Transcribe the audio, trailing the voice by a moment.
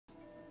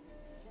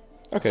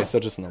Okay, so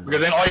just number.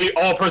 Because then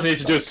all a person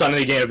needs to do is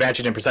suddenly gain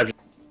advantage in perception.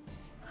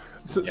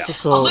 Yeah.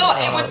 Although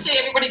I would say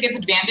everybody gets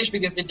advantage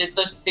because they did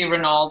such say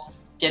Renault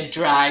get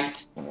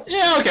dragged.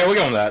 Yeah, okay, we'll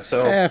go on that.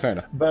 So Yeah, fair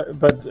enough.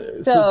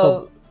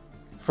 So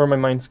for my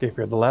mindscape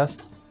here, the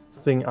last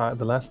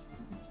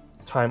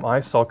time I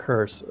saw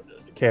Cares,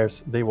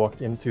 they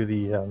walked into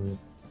the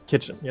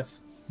kitchen.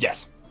 Yes.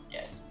 Yes.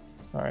 Yes.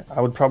 All right.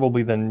 I would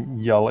probably then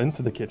yell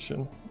into the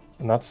kitchen,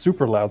 not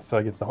super loud, so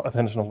I get the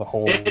attention of the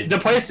whole. The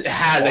place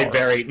has a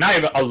very not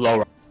even a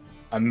low,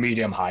 a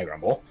medium high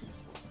rumble.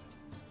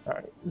 All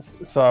right.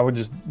 So I would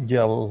just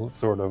yell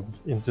sort of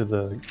into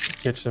the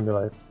kitchen and be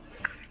like,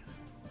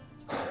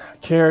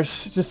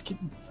 Cares, just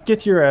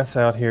get your ass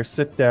out here,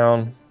 sit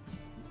down,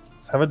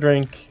 let's have a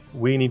drink,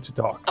 we need to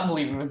talk. I'm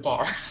leaving the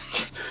bar.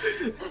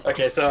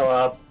 Okay,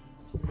 so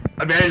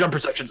advantage on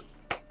perceptions.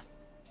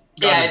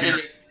 Yeah, I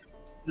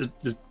did.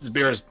 This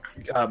beer is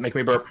making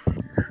me burp.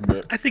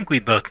 I think we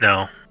both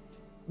know.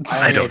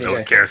 I don't know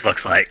what Gareth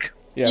looks like.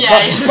 Yeah,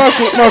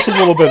 Marshall's a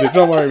little busy.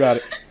 Don't worry about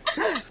it.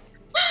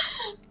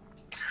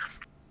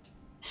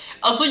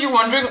 Also, you're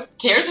wondering,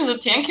 Cares is a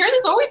tan? Cares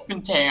has always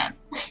been tan.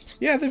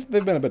 Yeah, they've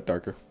been a bit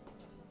darker.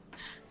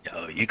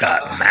 Yo, you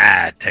got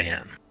mad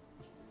tan.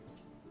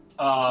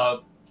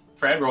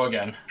 Fred, roll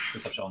again.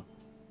 Perception.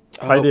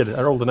 I did.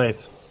 I rolled an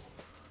 8.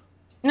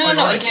 No,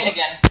 again.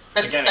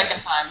 That's Again. the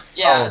second time.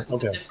 Yeah, it's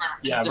okay. different.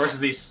 Yeah, versus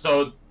these.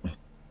 So,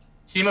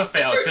 Seema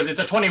fails because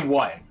it's a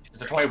 21.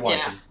 It's a 21.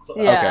 Yeah.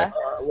 Yeah.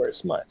 Okay.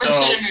 Where's my? But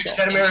So, Cheddar does.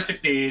 Chedamere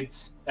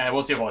succeeds, and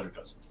we'll see if Aldrich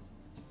does.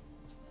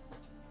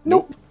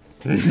 Nope.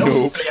 Nope.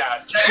 Nope. So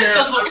yeah, Cares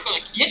still Chedamere. focused on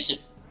the kitchen.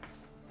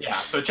 Yeah,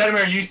 so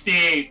Chedamere, you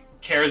see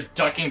Cares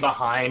ducking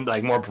behind,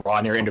 like, more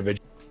broad near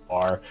individual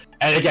bar.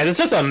 And again, it's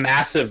just a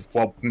massive,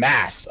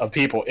 mass of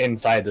people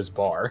inside this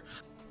bar.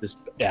 This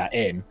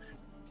inn.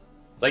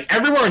 Like,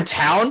 everywhere in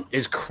town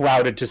is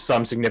crowded to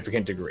some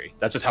significant degree.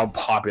 That's just how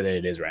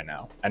populated it is right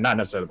now. And not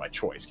necessarily by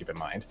choice, keep in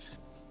mind.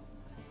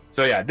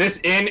 So yeah, this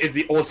inn is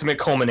the ultimate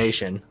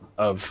culmination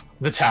of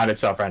the town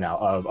itself right now.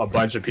 Of a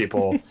bunch of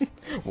people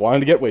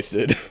Wanting to get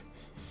wasted.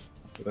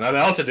 with nothing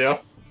else to do.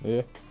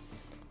 Yeah.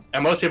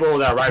 And most people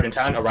that arrive in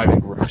town arrive in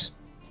groups.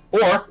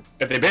 Or,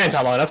 if they've been in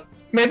town long enough,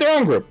 made their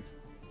own group.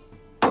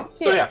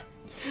 So yeah.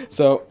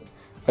 So,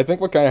 I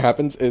think what kind of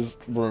happens is,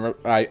 remember,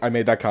 I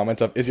made that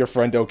comment of, is your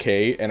friend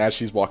okay? And as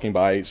she's walking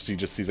by, she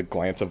just sees a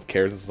glance of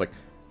Cares and is like,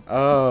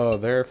 oh,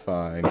 they're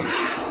fine.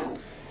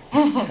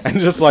 And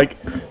just, like,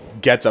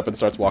 gets up and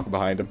starts walking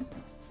behind him.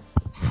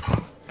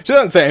 She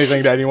doesn't say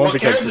anything to anyone Well,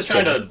 because Karen's it's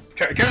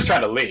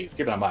trying to leave.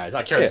 Keep it in mind. It's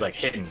not Karen's Yeah. like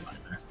hidden,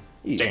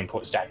 staying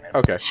stagnant.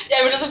 Okay. Yeah,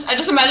 but I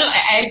just imagine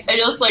I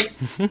just like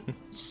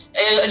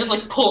I just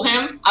like pull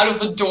him out of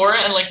the door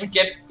and like we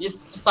get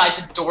beside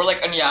the door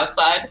like on the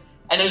outside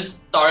and I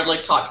just start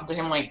like talking to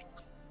him like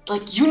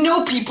you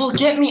know people,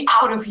 get me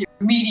out of here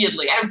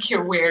immediately. I don't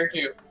care where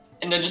to.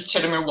 And then just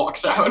Chedamere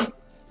walks out.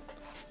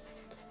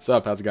 What's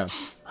up? How's it going?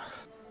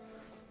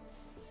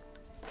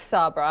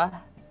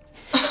 Sabra.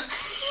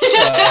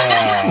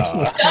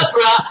 Yeah,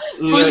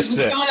 bruh. What's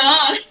Listen, going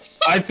on?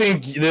 I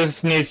think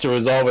this needs to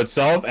resolve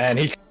itself, and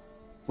he,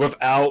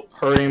 without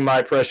hurting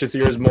my precious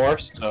ears more.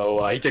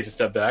 So he takes a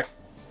step back.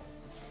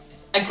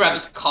 I grab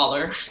his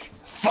collar.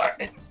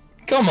 Fuck.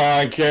 Come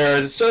on, Karis.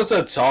 It's just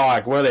a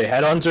talk. What are they,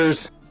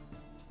 headhunters?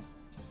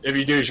 If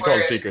you do, you should call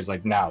them Where's- seekers.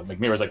 Like now, like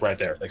Mira's like right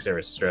there, like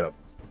serious, straight up.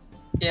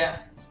 Yeah.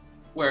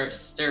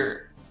 Worse.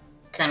 They're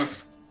kind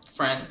of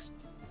friends.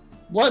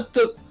 What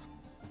the?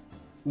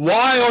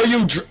 Why are you?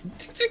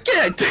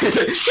 Yeah,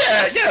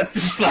 it's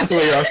just slaps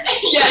away your.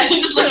 Yeah, he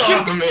just like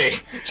Get off of me.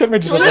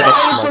 Chedamere just Get looks like a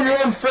off from smirk.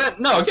 your own friend.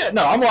 No,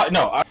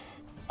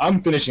 I'm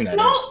finishing that. Ale.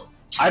 No.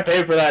 I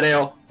paid for that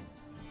ale.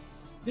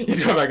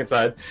 He's going back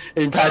inside.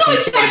 He passed No, me.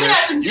 it's not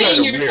that. I'm You guys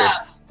paying are your weird.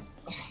 tab.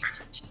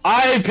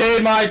 I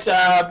paid my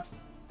tab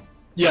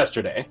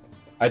yesterday.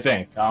 I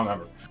think. I don't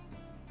remember.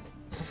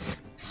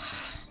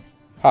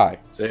 Hi.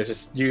 So it's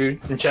just you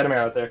and Chedamere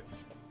out there.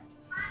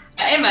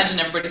 I imagine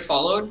everybody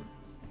followed.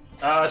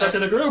 It's up to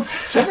the group.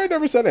 Chedamere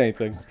never said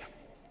anything.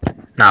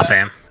 Nah,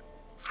 fam.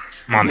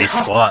 I'm on these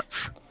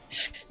squats.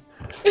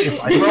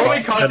 Roll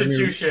a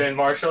Constitution,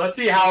 Marshall. Let's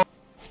see how.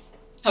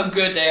 How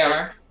good they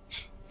are.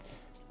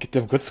 Get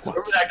them good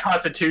Remember squats. that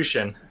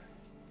Constitution.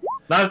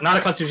 Not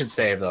a Constitution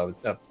save though.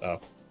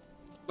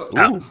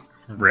 Oh,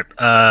 rip.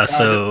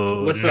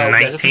 So what's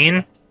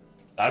 19.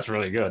 That's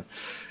really good.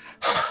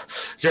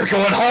 You're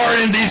going hard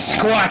in these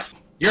squats.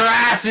 Your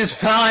ass is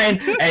fine,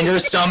 and your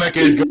stomach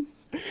is good.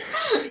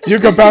 You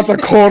can bounce a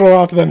quarter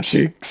off them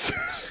cheeks.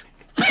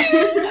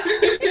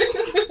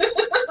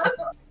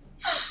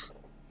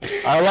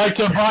 I like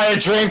to buy a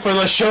drink for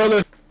the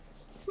shirtless.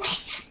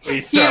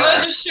 Please, He sir.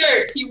 wears a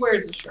shirt. He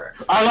wears a shirt.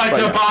 I like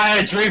to Right now. buy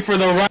a drink for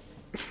the right.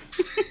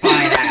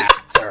 Fine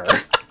actor.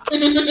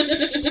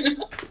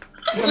 The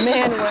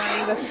man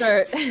wearing the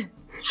shirt. The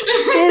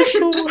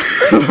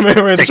man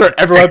wearing the shirt.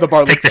 Everyone at the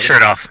bar Take looks the at him.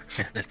 shirt off.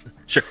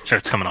 Yeah,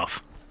 shirt's coming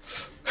off.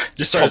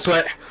 Just started to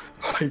sweat.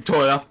 He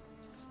tore it off.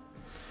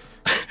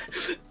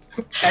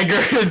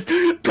 Edgar is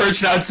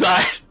perched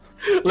outside.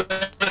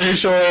 Let his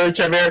shoulder,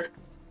 Chedamere.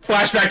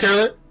 Flashback to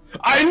earlier.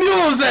 I knew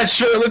it was that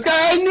shirtless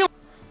guy. I knew.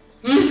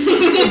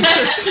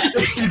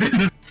 He's in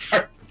this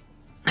car.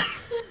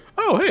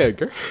 Oh, hey,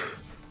 Edgar.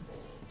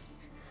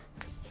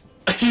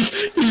 He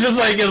just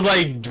like is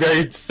like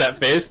very set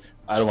face.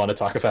 I don't want to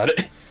talk about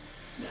it.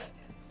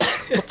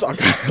 We'll talk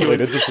about it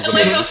later. This is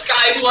Like amazing.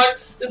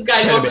 this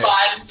guy's walk by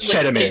and it's just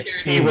like, Shedemir,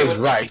 figures. he was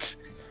right.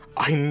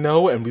 I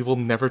know, and we will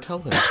never tell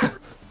him.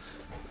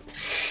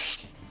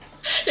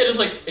 Yeah, just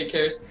like, hey,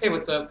 cares. Hey,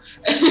 what's up?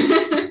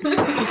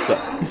 What's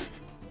up?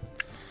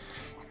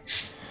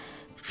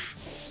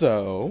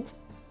 So,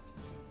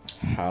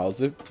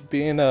 how's it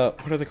being a,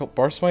 what are they called?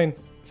 Bar swain?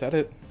 Is that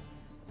it?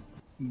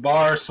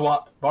 Bar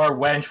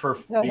wench for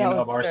No, that female,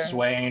 was bar fair.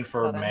 swain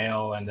for Hold on.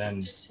 male, and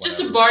then Just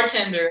a whatever.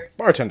 bartender.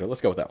 Bartender.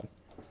 Let's go with that one.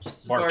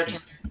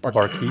 Barkeep.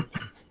 Barkeep.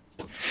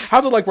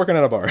 How's it like working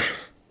at a bar?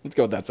 Let's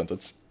go with that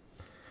sentence.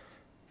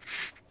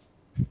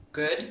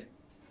 Good.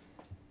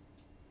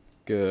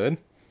 Good.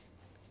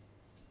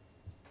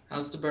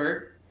 How's the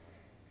bird?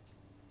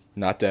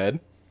 Not dead.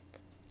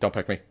 Don't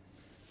peck me.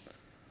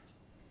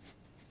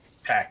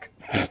 Peck.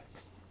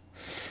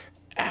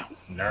 Ow.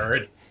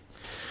 Nerd.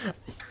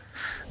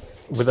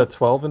 With a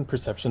 12 in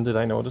perception, did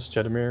I notice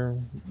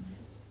Jedimir?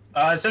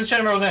 Since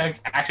Shedemir wasn't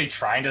actually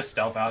trying to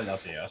stealth out,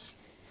 that's a yes.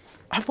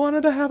 I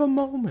wanted to have a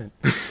moment.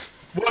 Well,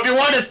 if you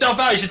wanted to stealth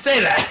out, you should say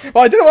that.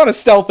 Well, I didn't want to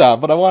stealth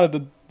out, but I wanted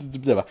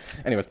to...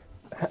 Anyways.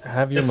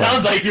 Have your It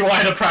sounds moment. like you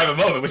wanted a private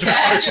moment, which was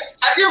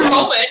Have your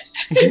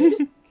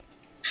moment.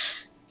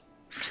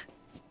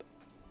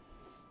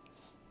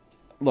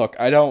 Look,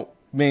 I don't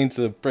mean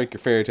to break your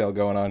fairy tale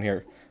going on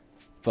here,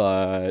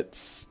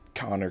 but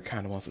Connor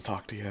kind of wants to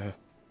talk to you.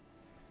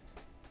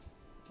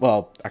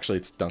 Well, actually,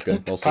 it's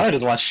Duncan. Mostly. Connor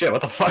doesn't want shit.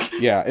 What the fuck?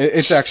 Yeah,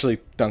 it's actually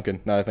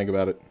Duncan, now that I think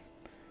about it.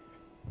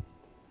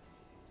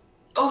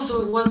 Oh,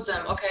 so it was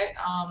them. Okay.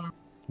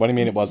 What do you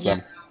mean it was Yeah.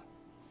 them?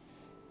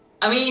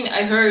 I mean,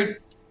 I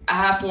heard a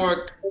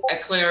half-orc, a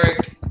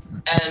cleric,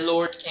 and a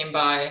lord came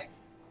by,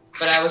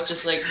 but I was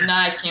just like,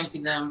 nah, it can't be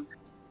them.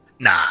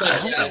 Nah, But,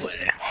 there's yeah. no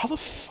way. How the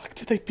fuck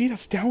did they beat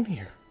us down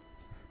here?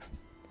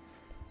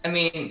 I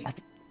mean,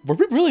 Were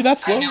we really that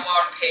I slow? know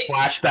our pace.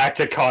 Flashback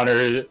to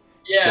Connor.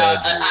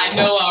 Yeah, I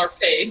know our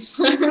pace.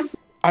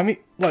 I mean,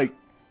 like...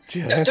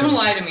 Gee, Don't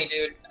lie to me,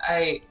 dude.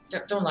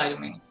 Don't lie to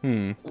me.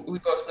 We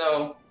both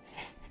know.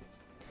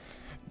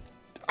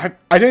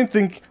 I didn't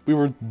think we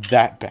were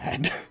that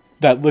bad.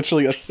 That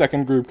literally a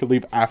second group could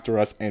leave after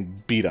us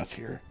and beat us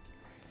here.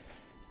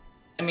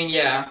 I mean,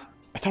 yeah,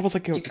 I thought it was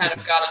like... you kind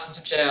of got us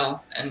into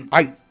jail, and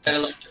I... then it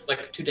like, took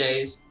like 2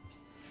 days.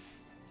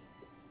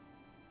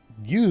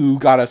 You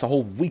got us a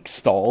whole week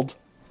stalled,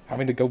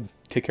 having to go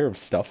take care of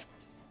stuff.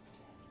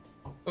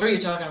 What are you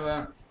talking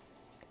about?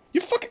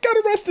 You fucking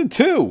got arrested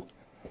too!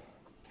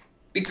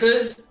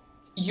 Because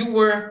you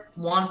were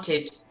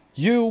wanted.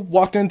 You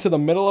walked into the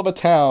middle of a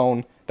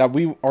town that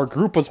our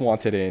group was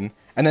wanted in,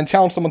 and then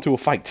challenged someone to a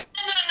fight.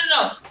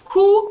 No.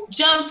 Who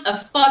jumped a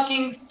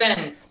fucking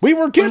fence? We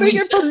were getting we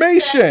just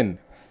information!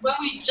 When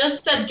we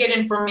just said get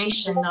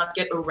information, not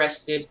get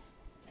arrested.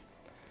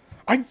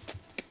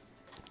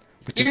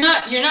 You're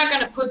not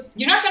gonna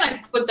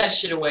put that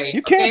shit away.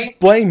 You can't Okay?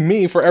 blame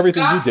me for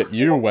everything you God. did.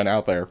 You went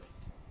out there.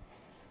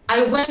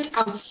 I went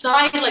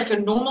outside like a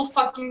normal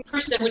fucking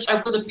person, which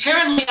I was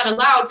apparently not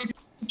allowed because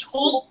you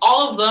told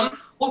all of them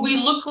what we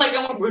look like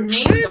and what our I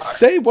names didn't are.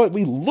 say what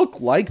we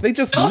look like. They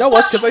just Don't know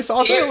us because they fucking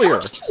saw us care.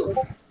 earlier.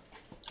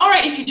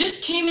 Alright, if you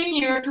just came in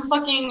here to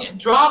fucking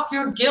drop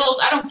your guilt,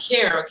 I don't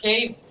care,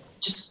 okay?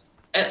 Just,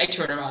 I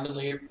turn around and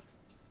leave.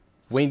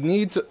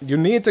 You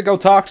need to go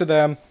talk to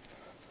them.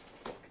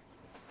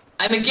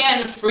 I'm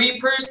again a free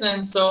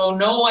person, so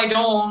no, I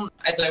don't.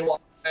 As I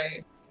walk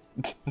away.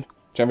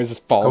 Jeremy's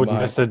just I following would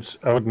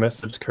by.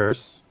 message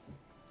Curse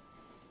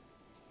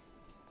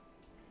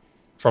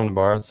from the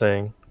bar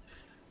saying,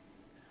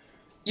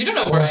 You don't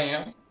know where I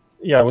am.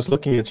 "Yeah, I was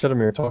looking at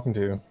Jedimir talking to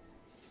you."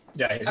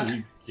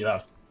 Yeah, you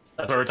left.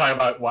 That's what we're talking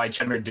about. Why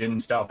Shedemir didn't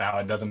stealth out.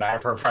 It doesn't matter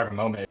for a private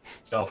moment.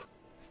 Stealth.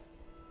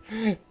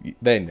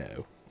 They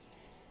know.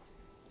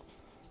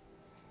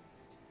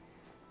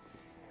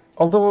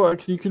 Although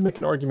you could make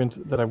an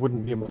argument that I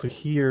wouldn't be able to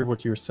hear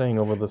what you were saying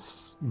over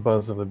this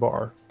buzz of the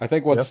bar. I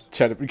think once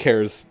Chet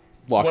cares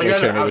walked Well, you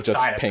away, guys are Jeremy would just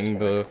outside at ping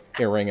this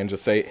the earring and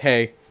just say,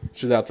 "Hey,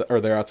 she's outside," or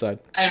they're outside.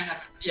 I don't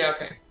have. Yeah,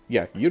 okay.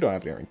 Yeah, you don't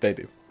have an earring. They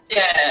do.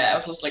 Yeah, I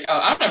was just like, oh,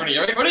 I don't have any.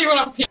 What do you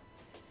want to?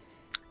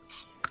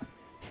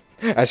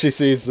 As she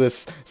sees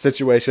this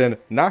situation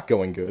not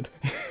going good.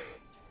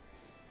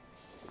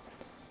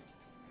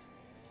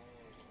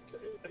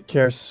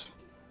 Karis,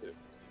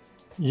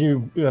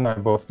 you and I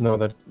both know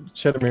that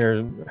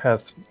Jedimir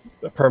has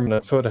a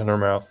permanent foot in her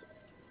mouth.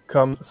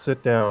 Come,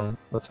 sit down.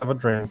 Let's have a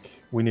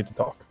drink. We need to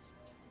talk.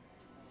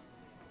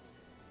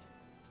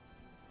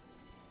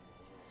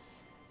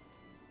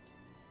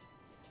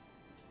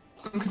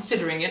 I'm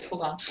considering it.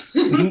 Hold on.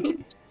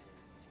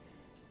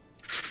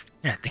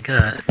 Yeah, I think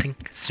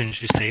as soon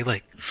as you say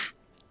like,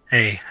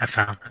 "Hey, I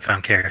found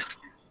Karis,"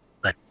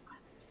 like,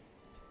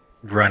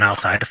 run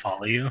outside to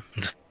follow you.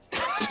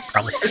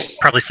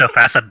 Probably so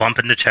fast I bump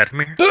into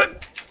Chedimir.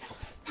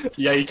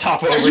 Yeah, you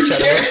topple over Who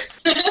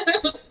Chedamere.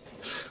 cares?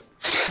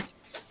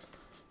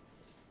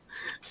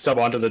 Sub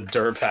onto the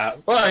dirt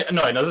path. Well,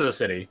 no, this is a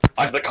city.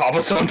 Onto the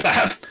cobblestone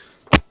path.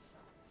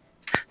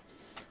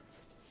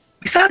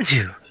 We found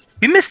you.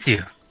 We missed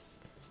you.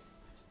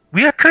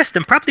 We are cursed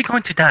and probably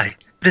going to die,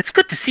 but it's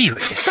good to see you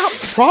again. Not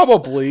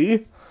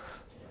probably.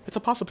 It's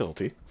a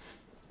possibility.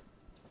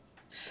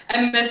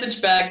 I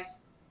message back,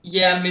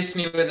 yeah, miss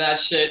me with that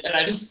shit, and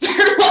I just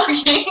start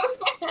walking.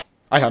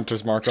 I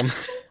Hunter's mark him.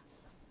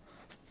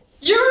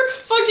 You're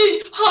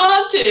fucking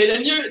haunted,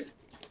 and you're,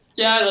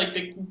 yeah,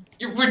 like,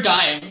 we're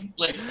dying.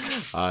 Like,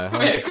 I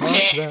okay, Hunter's mark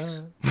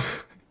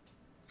that.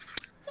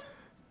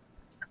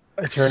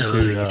 I turn So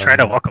to you try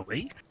to walk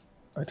away?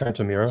 I turn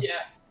to Mira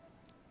yeah.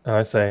 and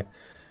I say,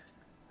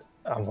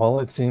 "While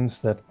it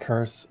seems that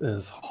Curse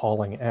is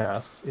hauling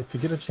ass, if you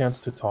get a chance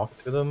to talk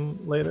to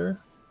them later."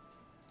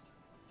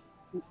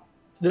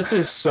 This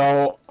is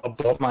so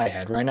above my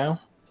head right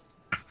now.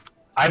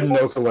 I have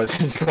no clue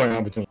what is going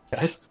on between you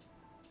guys.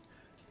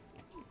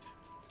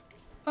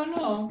 Oh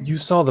no. You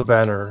saw the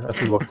banner as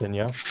we walked in,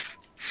 yeah?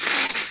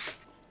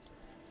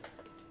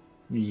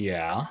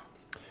 Yeah.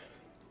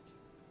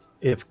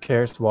 If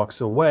Karis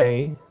walks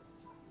away,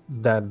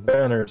 that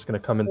banner is going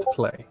to come into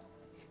play.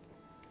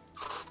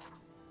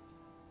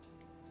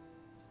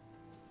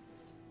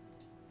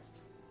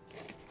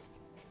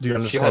 Do you She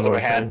understand holds what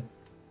up I'm her hand. saying?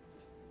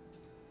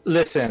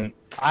 Listen,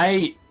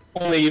 I've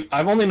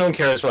only known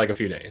Karis for like a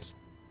few days.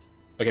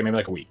 Okay, maybe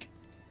like a week.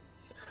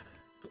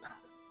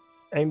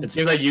 And It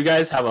seems like you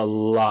guys have a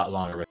lot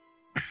longer.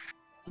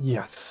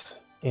 yes,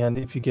 and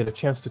if you get a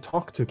chance to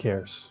talk to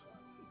Karis,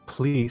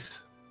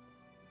 please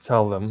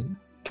tell them,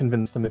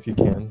 convince them if you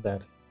can,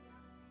 that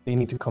they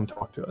need to come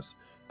talk to us.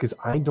 Because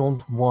I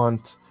don't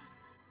want,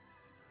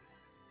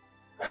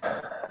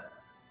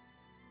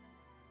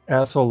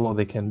 asshole though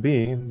they can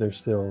be, they're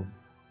still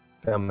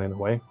family in a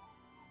way.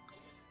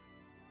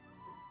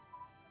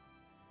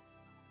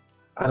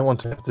 I don't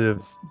want to have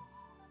to.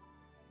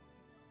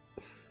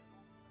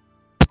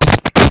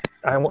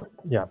 I want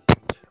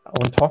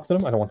to talk to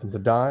them. I don't want them to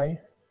die.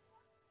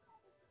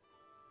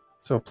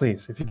 So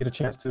please, if you get a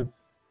chance to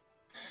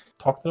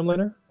talk to them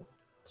later,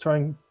 try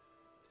and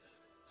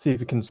see if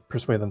you can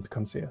persuade them to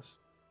come see us.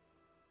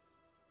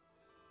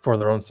 For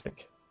their own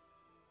sake.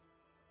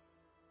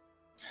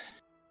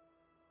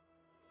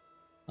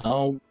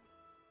 I'll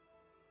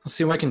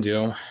see what I can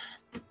do.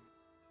 I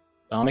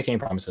don't make any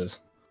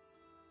promises.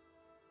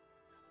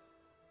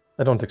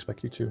 I don't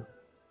expect you to.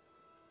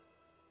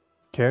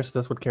 Karis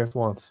does what Karis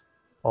wants.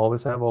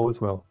 Always have,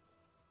 always will.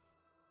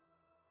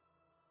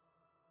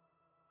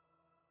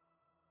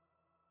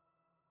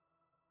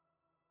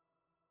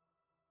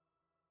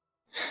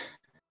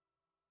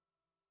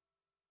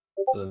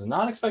 I was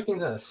not expecting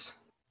this.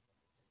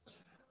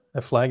 I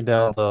flagged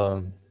down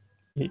the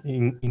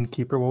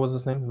innkeeper, what was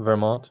his name?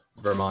 Vermont?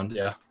 Vermont,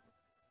 yeah.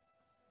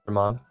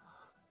 Vermont.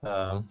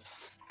 I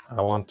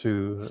want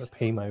to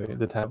pay my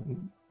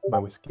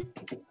whiskey.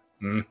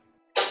 Hmm.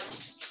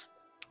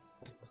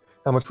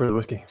 How much for the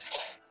whiskey?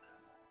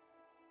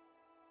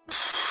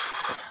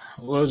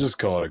 We'll just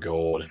call it a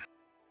gold.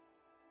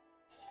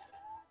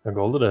 A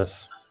gold it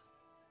is.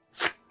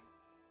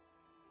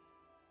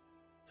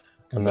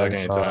 Come back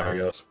anytime, I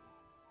guess.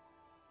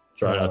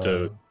 Try not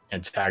to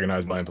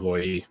antagonize my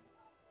employee.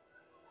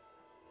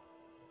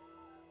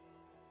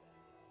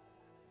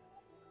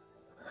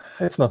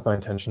 It's not my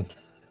intention.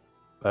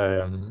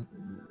 I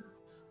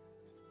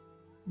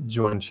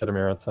joined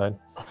Chedamere outside.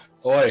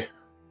 Oi!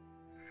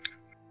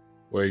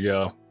 Where you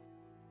go?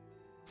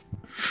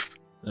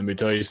 Let me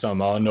tell you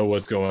something. I don't know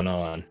what's going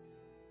on.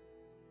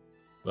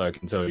 But I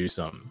can tell you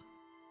something.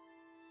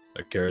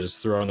 Like, they're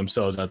just throwing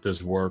themselves at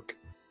this work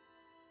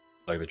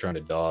like they're trying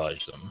to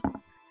dodge them.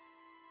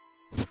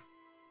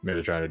 Maybe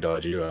they're trying to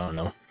dodge you, I don't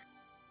know.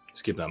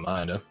 Just keep that in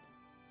mind, huh?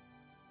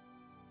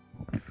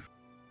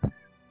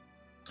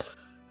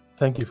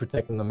 Thank you for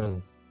taking them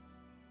in.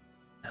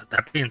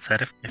 That being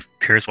said, if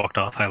Piers walked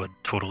off, I would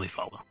totally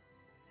follow.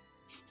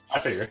 I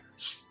figure.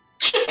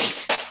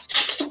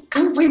 Just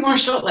go way more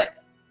short, like,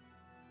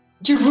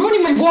 you're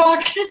ruining my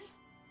walk.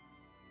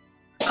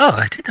 Oh,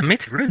 I didn't mean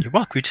to ruin your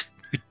walk. We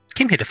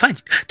came here to find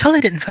you. Tala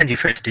didn't find you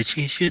first, did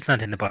she? She was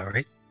not in the bar,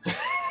 right?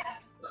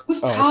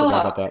 Who's Oh, I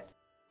forgot about Tala? that.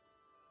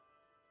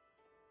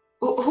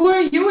 Who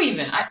are you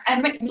even? I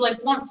met you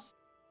like once.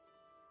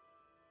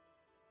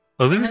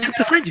 Well, we were sent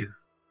to find you.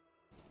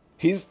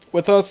 He's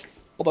with us.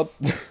 Hold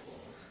on.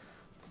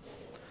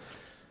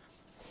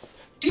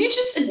 Do you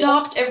just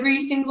adopt every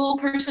single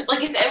person?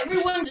 Like, is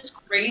everyone just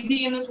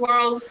crazy in this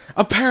world?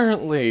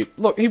 Apparently.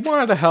 Look, he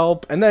wanted to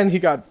help, and then he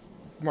got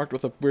marked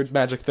with a weird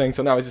magic thing,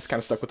 so now he's just kind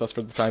of stuck with us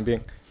for the time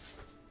being.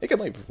 He can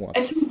leave if he wants.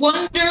 And you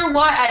wonder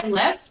why I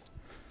left?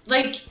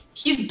 Like,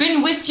 he's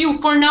been with you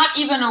for not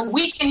even a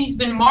week and he's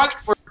been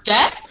marked for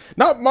death?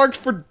 Not marked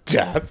for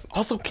death.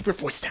 Also, keep your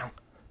voice down.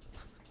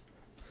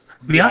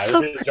 We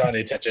also this is drawing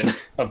the attention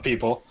of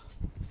people.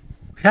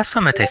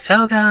 met a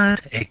fell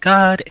god,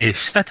 a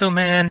shadow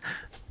man,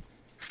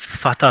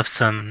 fought off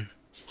some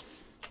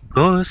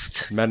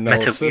ghost, Met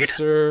met a weird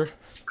sister.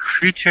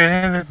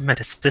 creature, met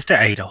a sister,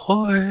 I ate a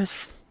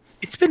horse.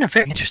 It's been a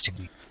very interesting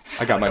week.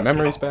 I got my Like a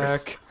memories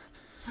horse. back.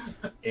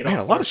 Man,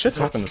 a lot of shit's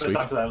happened this week.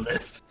 Onto that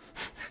list.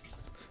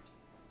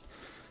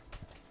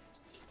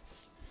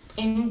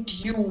 And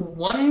you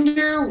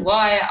wonder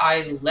why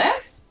I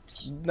left?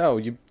 No,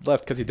 you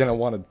left because you didn't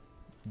want to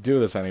do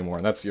this anymore,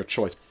 and that's your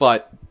choice.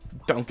 But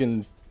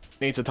Duncan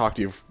needs to talk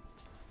to you.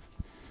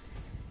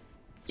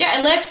 Yeah,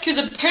 I left because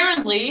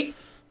apparently,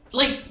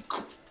 like,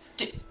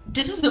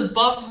 this is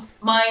above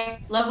my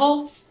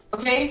level,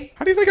 okay?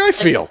 How do you think I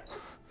feel?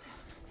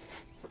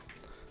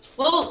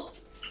 Well,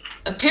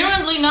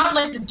 apparently not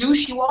like the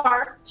douche you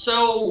are,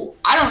 so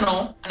I don't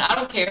know, and I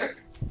don't care.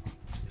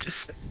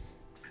 Just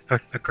I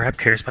grab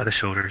Karis by the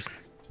shoulders,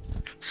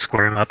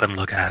 square him up, and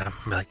look at him.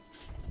 Be like,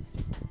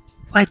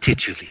 why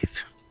did you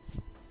leave?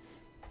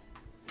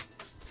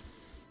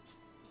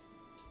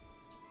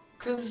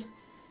 Because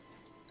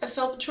I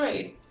felt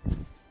betrayed.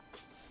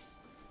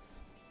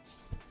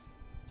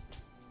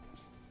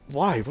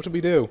 Why? What did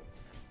we do?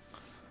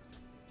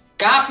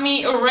 Got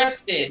me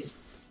arrested,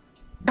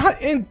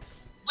 Not in.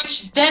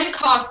 which then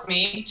cost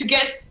me to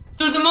get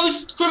through the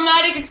most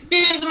traumatic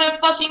experience of my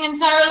fucking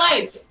entire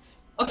life.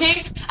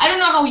 Okay? I don't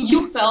know how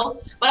you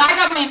felt, but I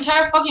got my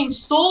entire fucking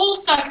soul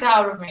sucked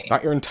out of me.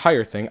 Not your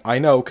entire thing. I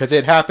know, because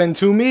it happened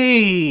to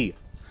me.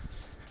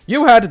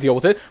 You had to deal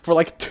with it for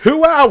like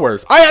 2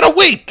 hours. I had a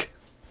week.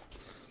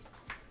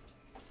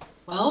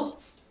 Well,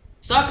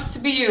 sucks to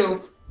be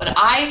you, but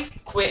I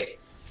quit.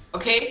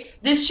 Okay?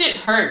 This shit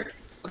hurt.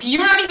 Okay,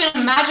 you're not even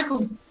a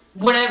magical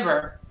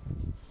whatever.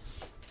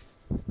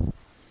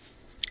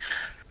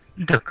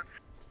 Look,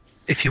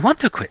 if you want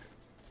to quit,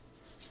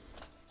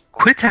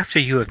 quit after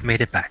you have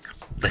made it back.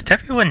 Let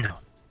everyone know.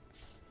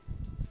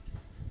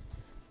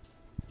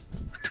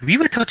 But we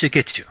were told to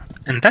get you,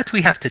 and that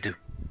we have to do.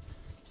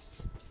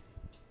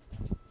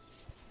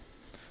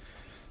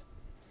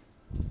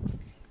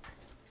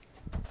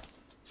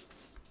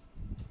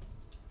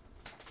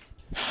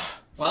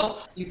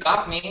 Well, you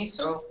got me,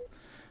 so...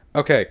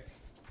 Okay.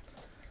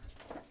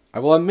 I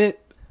will admit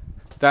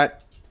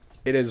that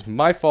it is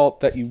my fault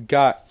that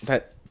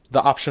that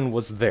the option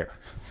was there.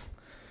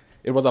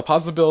 It was a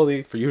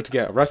possibility for you to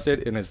get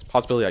arrested, and it's a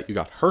possibility that you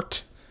got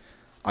hurt.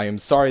 I am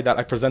sorry that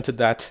I presented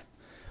that,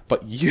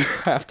 but you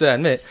have to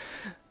admit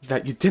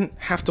that you didn't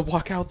have to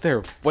walk out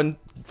there when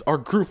our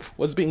group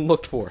was being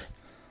looked for.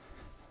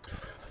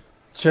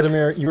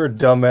 Chedamir, you're a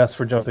dumbass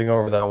for jumping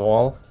over that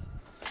wall.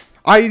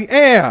 I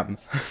am!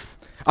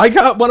 I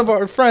got one of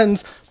our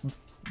friends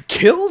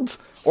killed,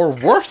 or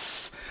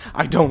worse.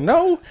 I don't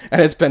know,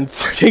 and it's been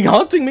fucking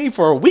haunting me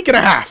for a week and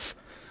a half.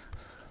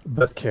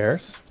 But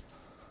cares?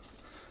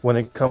 When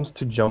it comes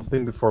to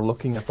jumping before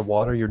looking at the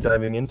water you're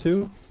diving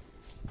into,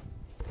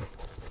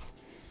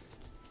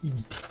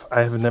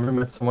 I have never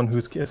met someone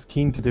who's as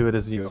keen to do it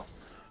as you.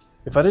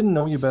 If I didn't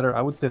know you better,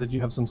 I would say that you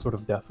have some sort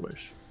of death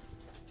wish.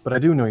 But I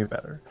do know you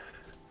better,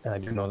 and I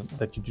do know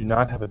that you do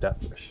not have a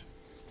death wish.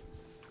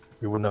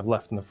 We wouldn't have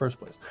left in the first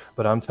place.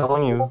 But I'm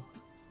telling you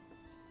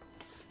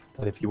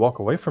that if you walk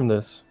away from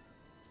this,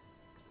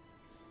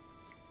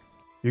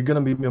 you're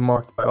going to be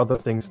marked by other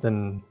things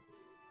than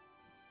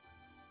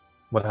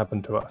what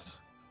happened to us.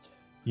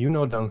 You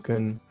know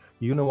Duncan,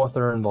 you know what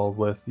they're involved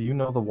with, you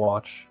know the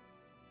watch.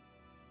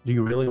 Do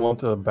you really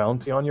want a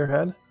bounty on your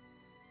head?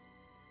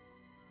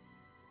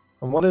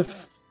 And what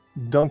if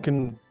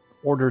Duncan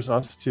orders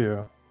us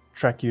to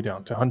track you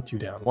down, to hunt you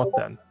down? What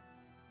then?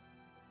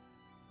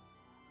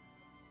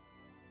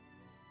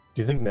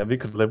 Do you think Nevi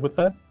could live with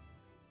that?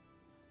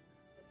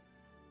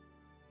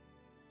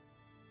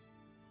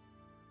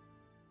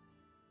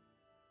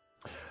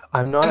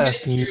 I'm not I'm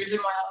asking getting you. tears in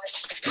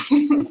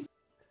my eyes.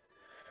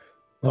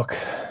 Look,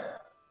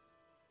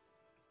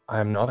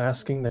 I'm not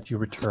asking that you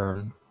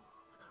return.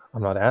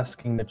 I'm not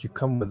asking that you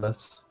come with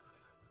us.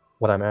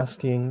 What I'm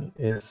asking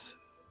is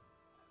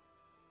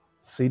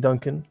see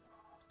Duncan,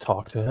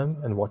 talk to him,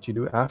 and what you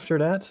do after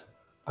that,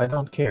 I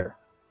don't care.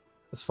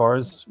 As far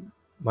as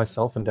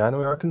myself and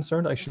Dano are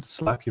concerned, I should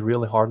slap you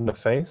really hard in the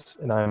face,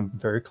 and I'm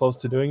very close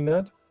to doing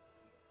that.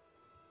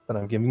 But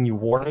I'm giving you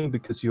warning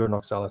because you are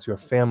Noxalis, you're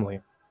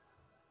family.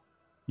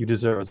 You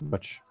deserve as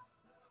much.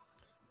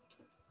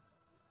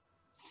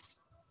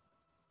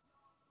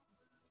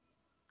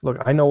 Look,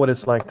 I know what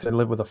it's like to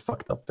live with a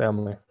fucked up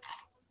family.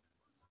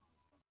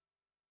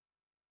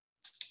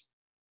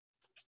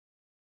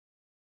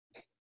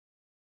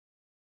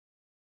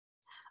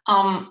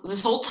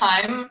 This whole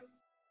time,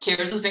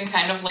 Kyrus has been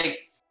kind of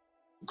like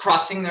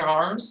crossing their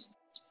arms,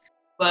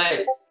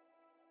 but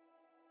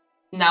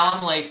now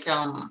I'm like,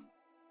 I'm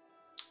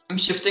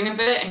shifting a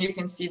bit, and you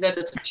can see that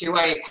the tattoo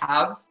I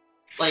have,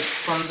 like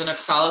from the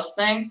Noxalis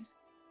thing,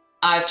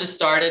 I've just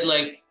started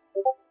like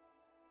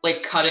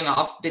cutting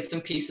off bits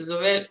and pieces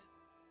of it,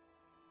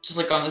 just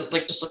like on the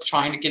just like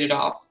trying to get it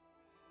off.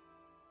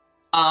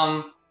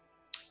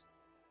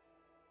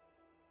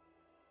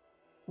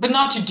 But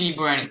not too deep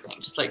or anything.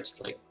 Just like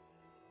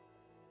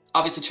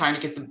obviously trying to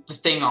get the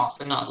thing off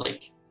and not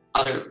like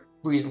other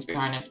reasons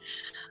behind it.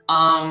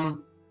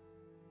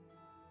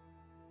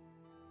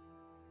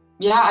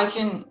 Yeah, I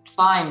can.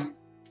 Fine.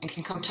 I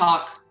can come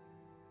talk.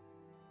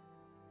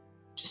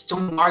 Just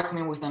don't mark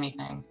me with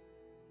anything.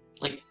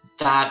 Like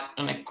that,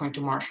 and I point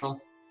to Marshall.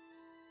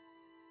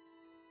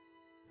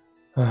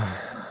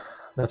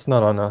 That's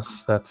not on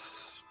us.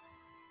 That's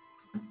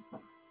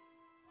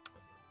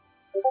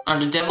On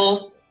the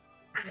devil?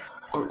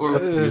 Or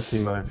you,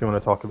 Seema, if you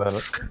want to talk about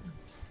it.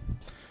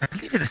 I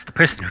believe it is the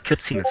person who killed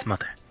Seema's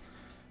mother.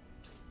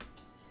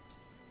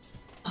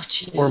 oh,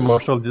 Jesus. Or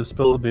Marshall just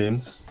spilled the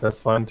beans. That's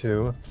fine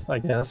too, I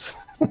guess.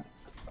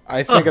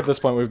 I think at this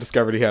point we've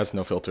discovered he has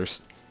no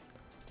filters.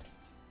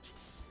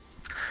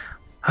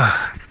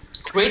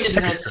 Great that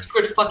he has a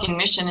secret fucking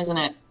mission, isn't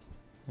it?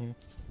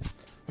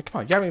 Like,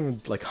 come on, you haven't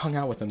even like hung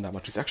out with him that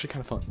much. He's actually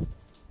kind of fun.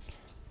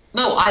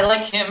 No, I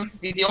like him.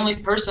 He's the only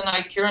person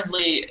I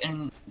currently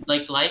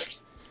like.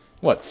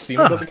 What?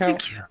 Seema doesn't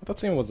count? thank you. I thought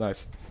Seema was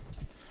nice.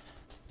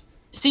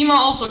 Seema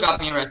also got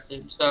me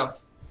arrested, so.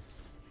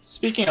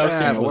 Speaking of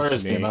That Seema, where was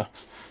is me. Seema?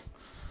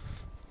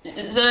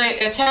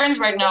 The Terrans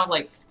right now,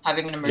 like,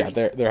 having an emergency.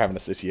 Yeah, they're having a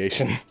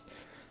situation.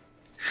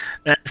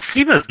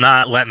 Seema's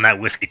not letting that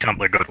whiskey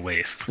tumbler go to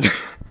waste.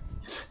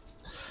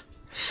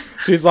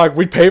 She's like,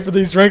 we pay for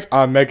these drinks.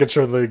 I'm making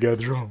sure they get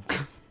drunk.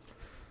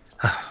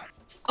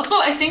 Also,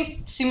 I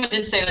think Seema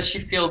did say that she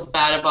feels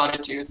bad about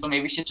it too, so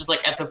maybe she's just like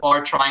at the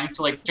bar trying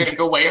to like drink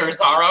away her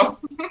sorrow.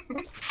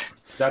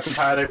 That's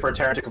entirely for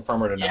Terran to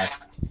confirm or deny. Yeah.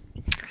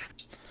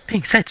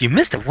 Being said, you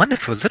missed a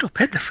wonderful little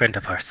panda friend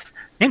of ours.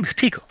 Name is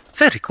Pico.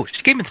 Very cool.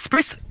 She gave me this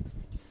bracelet.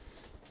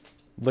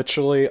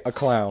 Literally a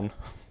clown.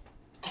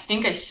 I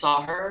think I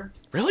saw her.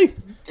 Really?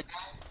 Did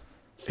I?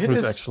 It It was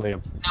is. actually a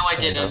No, I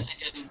didn't. I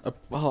didn't.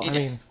 Well, I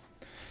mean,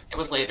 It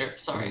was later.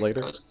 Sorry.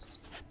 later?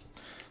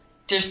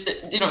 There's,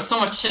 so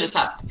much shit has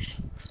happened.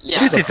 Yeah.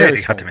 She's She'd a be very very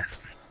small- hard to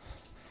miss.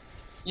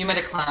 You met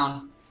a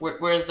clown.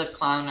 Where's the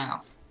clown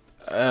now?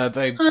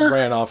 they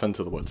ran off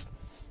into the woods.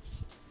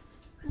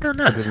 I don't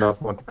I know. did not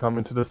want to come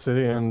into the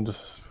city, and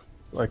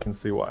I can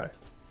see why.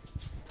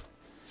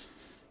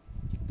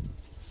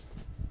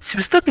 She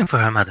was looking for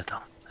her mother, though.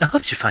 I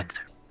hope she finds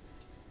her.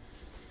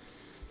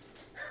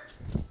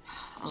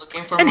 I'm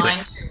looking for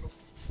Anyways. mine too.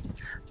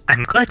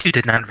 I'm glad you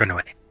did not run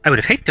away. I would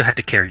have hated to have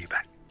to carry you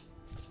back.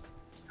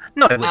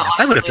 No, I wouldn't have.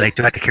 I would have honestly- liked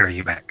to have to carry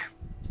you back.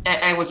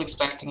 I was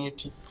expecting you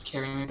to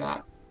carry me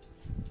back.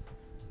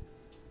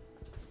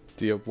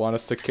 Do you want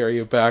us to carry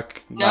you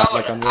back? No, Not,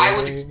 like, I was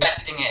unwillingly?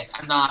 expecting it.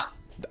 I'm not.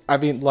 I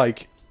mean,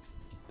 like...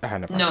 never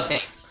mind. No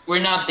thanks. We're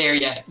not there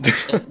yet.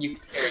 that you can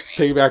carry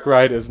me. Piggyback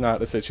ride is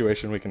not a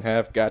situation we can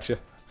have. Gotcha.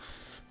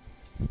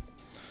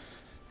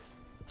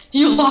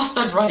 You lost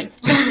that right.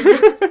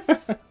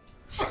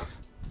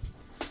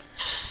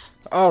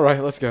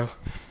 Alright, let's go.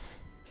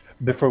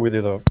 Before we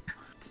do though,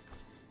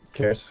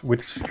 cares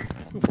which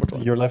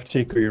your left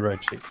cheek or your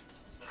right cheek?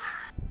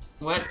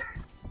 What?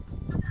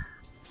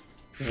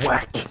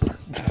 Whack.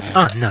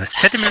 Oh no, is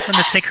Tedderman going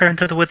to take her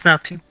into the woods now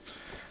too?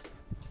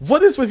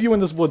 What is with you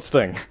and this woods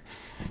thing?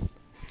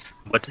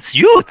 What is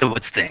you with the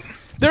woods thing?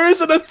 There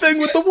isn't a thing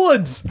with the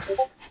woods!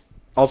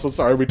 Also,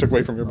 sorry we took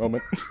away from your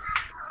moment.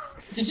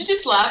 Did you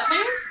just slap me?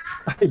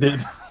 I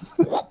did.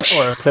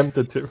 Or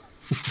attempted to.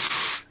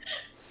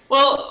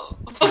 Well,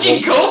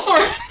 fucking go for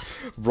it.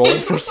 Roll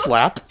for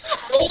slap?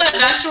 Roll that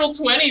natural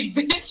 20,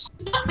 bitch.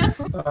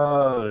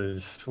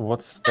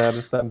 What's that?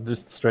 Is that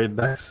just straight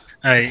dice?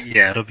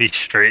 Yeah, it'll be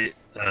straight.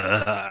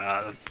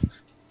 I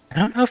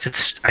don't know if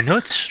it's. I know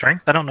it's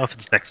strength. I don't know if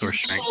it's dex or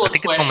strength. I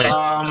think it's only.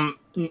 I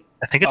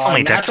think it's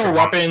only dex. Natural or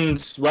one.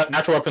 weapons.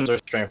 Natural weapons are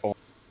strengthful.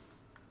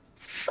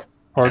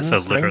 Pardon? So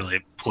strength? literally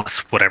plus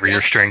whatever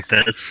your strength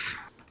is.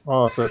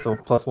 Oh, so it's a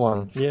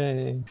 +1.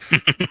 Yay.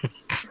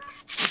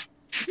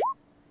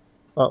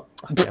 Oh,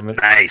 damn it.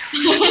 Nice.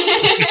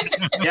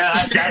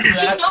 Yeah, that's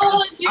I don't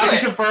want to do I can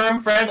it.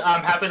 confirm, friend.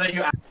 I'm happy that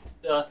you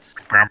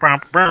asked. Brum, brum,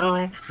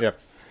 brum. Yep.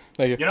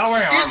 Thank you. You're not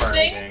wearing Here's armor the or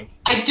thing. anything.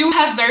 I do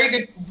have very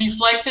good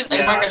reflexes. I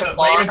Yeah, work at a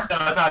but even bar. still,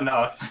 that's not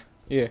enough.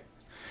 Yeah.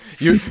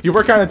 You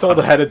were kind of told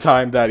ahead of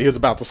time that he was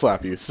about to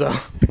slap you, so...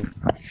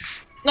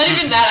 Not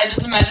even that. I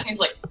just imagine he's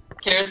like,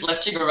 Kara's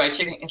left cheek or right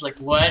cheek, and he's like,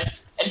 what?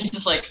 And he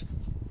just like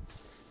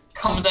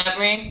comes at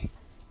me,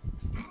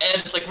 and I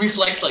just like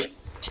reflex, like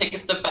take a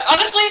step back.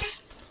 Honestly,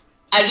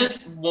 I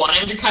just want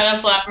him to kind of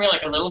slap me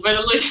like a little bit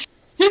at least.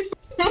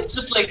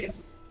 Just like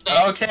it's.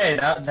 Okay,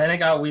 then it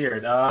got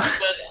weird. But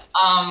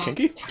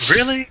Kinky?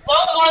 Really? no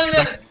more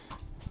than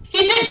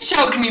he did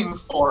choke me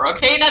before.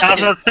 Okay, that's I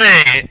was gonna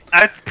say,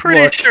 I'm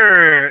pretty What?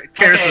 sure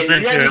Karis Okay, was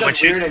you guys into are it when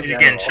just weird in you're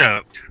getting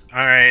general. choked.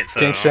 Alright, so.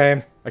 Kink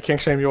shame. I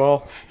kink shame you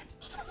all.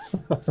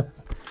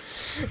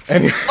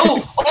 Anyway.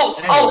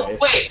 Oh, Anyways.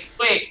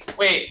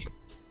 wait.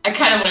 I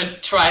kind of want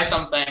to try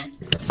something.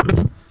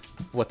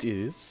 What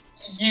is?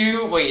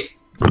 You wait.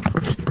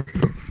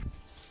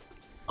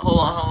 Hold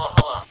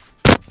on.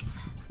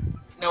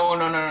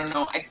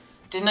 No.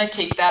 Didn't I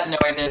take that? No,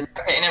 I didn't.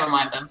 Okay, never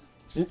mind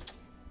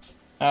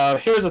then.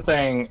 Here's the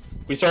thing.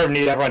 We sort of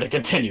need everyone to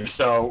continue,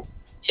 so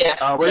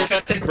Yeah. we're just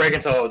gonna take a break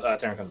until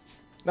Taryn comes.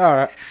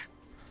 Alright.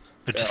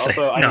 But Yeah, just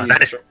also, say, I no, need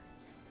that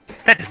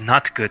to- is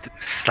not good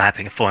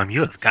slapping form.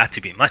 You have got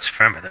to be much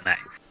firmer than that.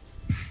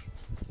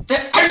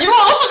 Are you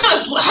also gonna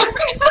slap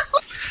me now?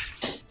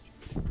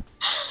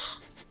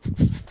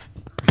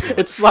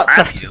 It's slap I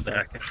practice. that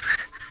I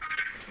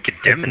can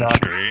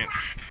demonstrate.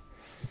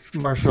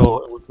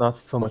 Marshall, it was not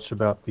so much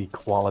about the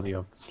quality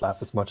of the slap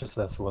as much as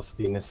that was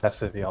the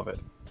necessity of it.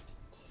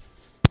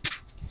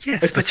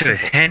 Yes, It's but a your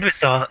hand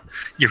was all,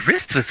 your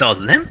wrist was all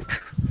limp.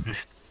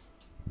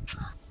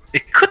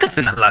 It could have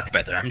been a lot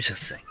better. I'm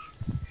just saying.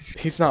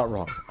 He's not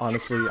wrong.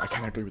 Honestly, I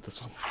kind of agree with this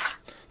one.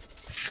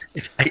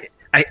 If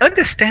I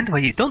understand why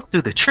you don't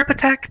do the trip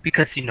attack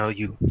because you know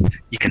you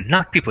can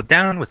knock people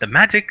down with the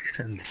magic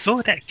and the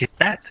sword. I get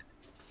that.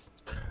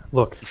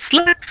 Look,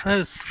 Slap,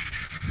 I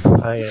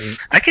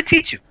can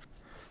teach you.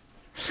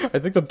 I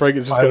think the break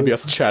is just going to be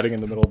us chatting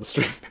in the middle of the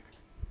stream.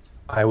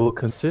 I will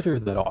consider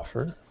that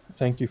offer.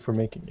 Thank you for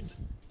making it.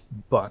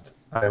 But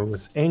I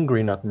was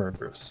angry, not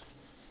murderous.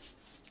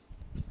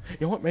 You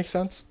know what makes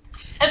sense?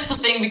 That's the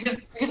thing,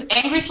 because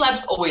angry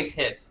slaps always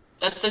hit.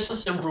 That's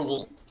just a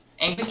rule.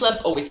 Angry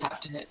slaps always have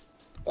to hit.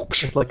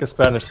 It's like a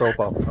Spanish soap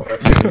opera.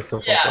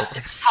 Yeah, it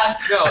just has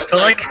to go. I feel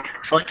like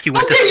you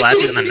went to slap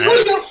you in the neck,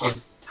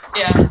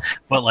 Yeah.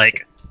 but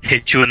like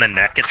hit you in the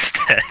neck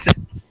instead.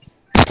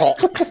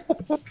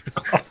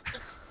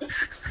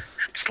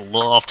 Just a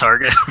little off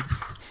target.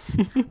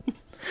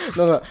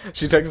 No.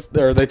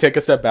 They take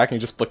a step back and you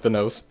just flick the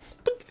nose.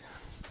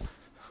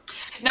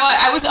 No,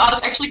 I was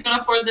actually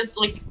gonna for this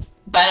like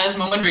badass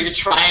moment where you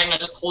try and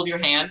just hold your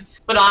hand,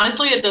 but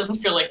honestly, it doesn't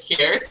feel like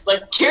Kiers.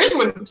 Like Kiers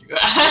wouldn't do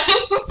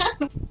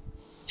that.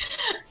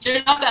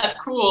 You're not that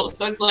cool,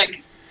 so it's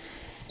like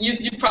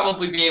you'd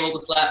probably be able to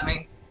slap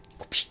me.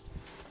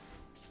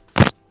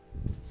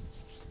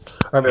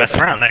 Mess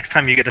around. Next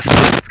time you get a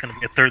slap, it's gonna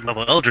be a 3rd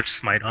level Eldritch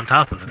Smite on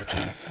top of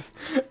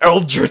it.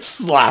 Eldritch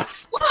slap!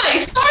 Why?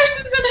 Stars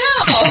is in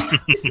hell!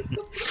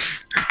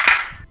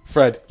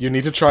 Fred, you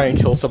need to try and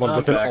kill someone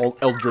with back. an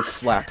Eldritch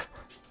slap.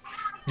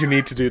 You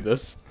need to do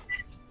this.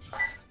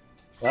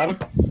 We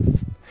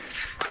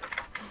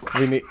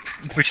need.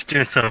 We're just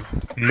doing some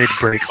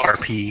mid-break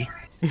RP.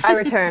 I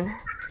return.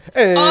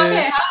 Hey.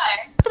 Okay,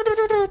 hi.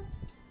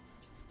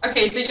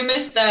 Okay, so you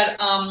missed that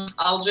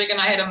Aldrich and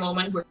I had a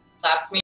moment where he slapped me